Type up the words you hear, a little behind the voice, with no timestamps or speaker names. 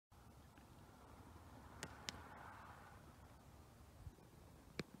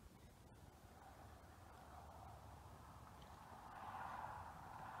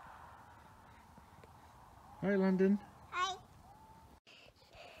Hi, London. Hi.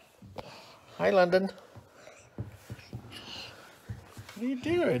 Hi, London. What are you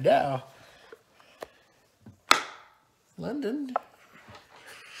doing now? London?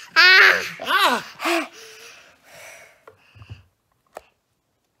 Ah! Ah!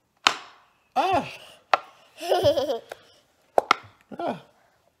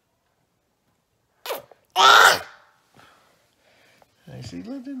 Ah! I see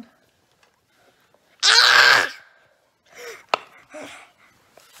London.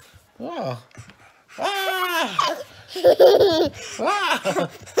 Oh! Ah! Ah!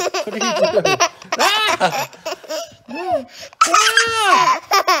 What are you doing? Ah! No! Ah!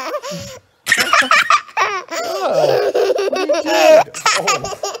 Oh! What are you doing?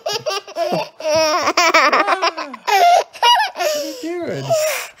 Oh! Ah! What are you doing?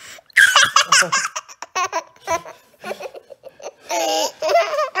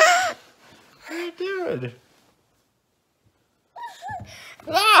 What are you doing?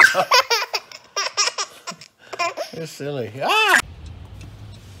 Ah! You're silly. Ah!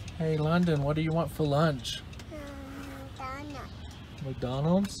 Hey, London, what do you want for lunch?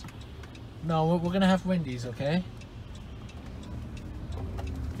 McDonald's? No, we're gonna have Wendy's, okay?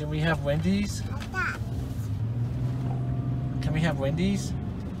 Can we have Wendy's? Can we have Wendy's?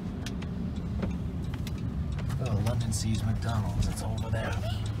 Oh, London sees McDonald's. It's over there.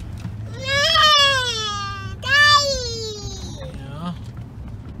 Yeah?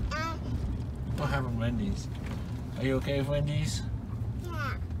 We're having Wendy's. Are you okay with Wendy's?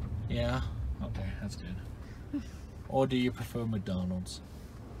 Yeah. Yeah? Okay, that's good. Or do you prefer McDonald's?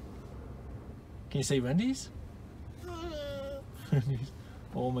 Can you say Wendy's?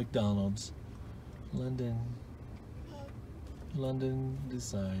 Or McDonald's? London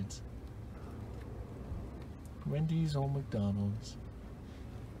decides. Wendy's or McDonald's?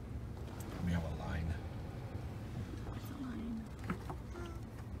 We have a line.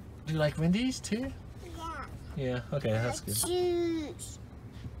 Do you like Wendy's too? Yeah. Yeah, okay, that's good. Juice.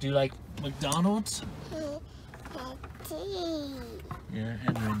 Do you like McDonald's? Tea. Yeah,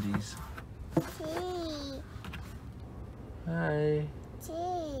 and Wendy's. Tea. Hi.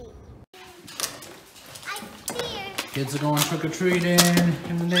 Tea. I fear. Kids are going trick-or-treating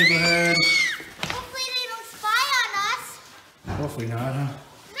in the neighborhood. Hopefully they don't spy on us. Hopefully not, huh?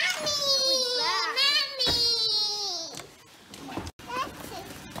 Mommy!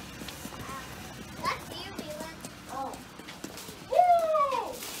 That's you, Leland. Oh. Woo!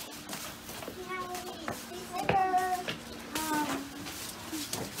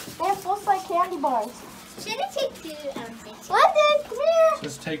 They're supposed to like candy bars. Should I take 2 ounces? London, come here.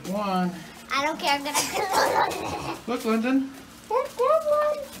 Just take one. I don't care. I'm gonna. Look, London. There's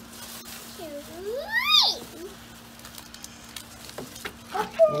one.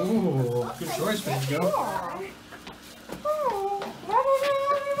 Ooh, good choice, baby. Go. Oh. No.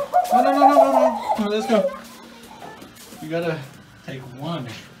 Oh, let's go. You gotta take one.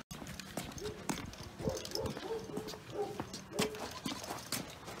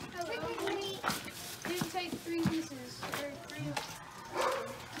 You take 3 pieces.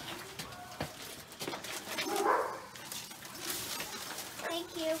 Thank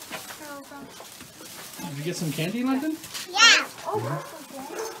you. You're welcome. Did you get some candy, London? Yeah. Oh,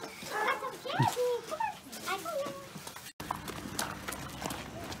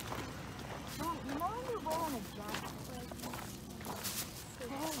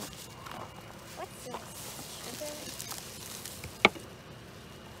 What's this?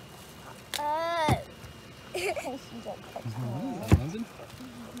 London?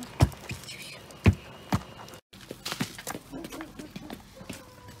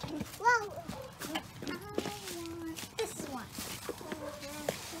 Whoa. I want this one.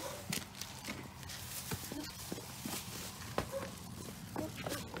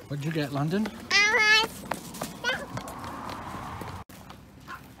 What'd you get, London?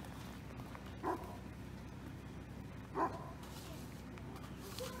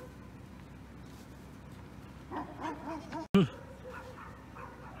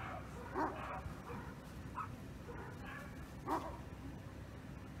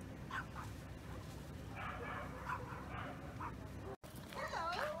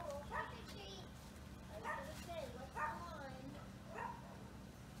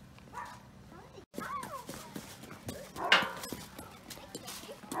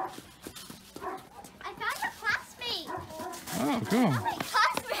 Oh, cool. My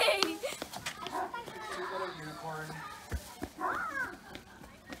classmate!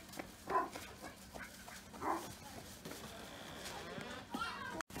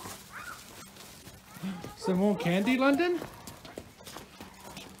 Some more candy, London?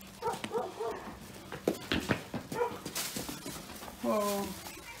 go.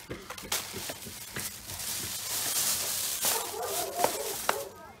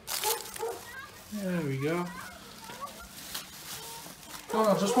 There we go. Oh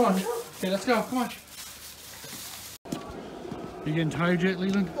no, just one. Okay, let's go. Come on. You getting tired yet,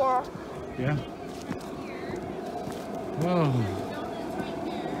 Leland? Yeah. Yeah. Whoa.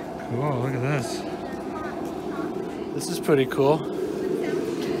 Cool, look at this. This is pretty cool.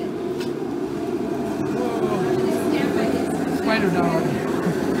 Whoa. Spider dog.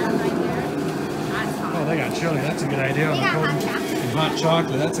 Oh, they got chili. That's a good idea. We got hot chocolate. And hot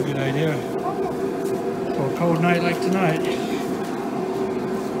chocolate. That's a good idea. For a cold night like tonight.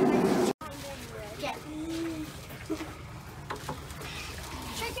 Get.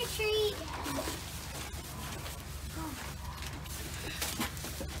 Trick or treat.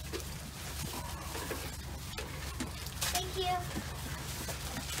 Thank you.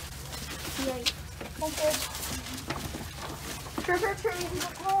 Yay. Thank you. Trick or treat.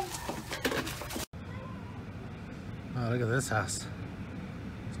 Oh, look at this house.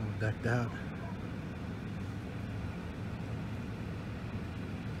 It's all decked out.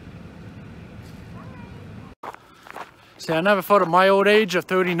 See, I never thought at my old age of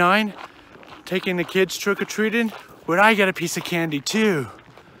 39, taking the kids trick-or-treating, would I get a piece of candy too?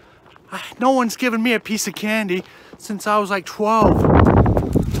 No one's given me a piece of candy since I was like 12.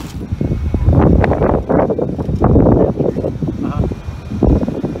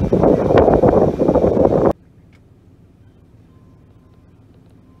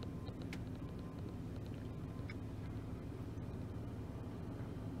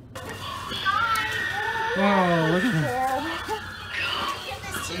 Whoa, look at that. Give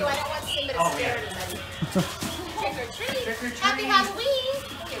this to you. I don't want Simba to scare anybody. Trick or treat. Happy Halloween.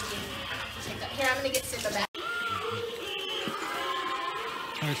 Here, I'm going to get Simba back.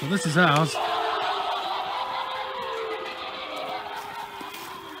 Alright, so this is ours.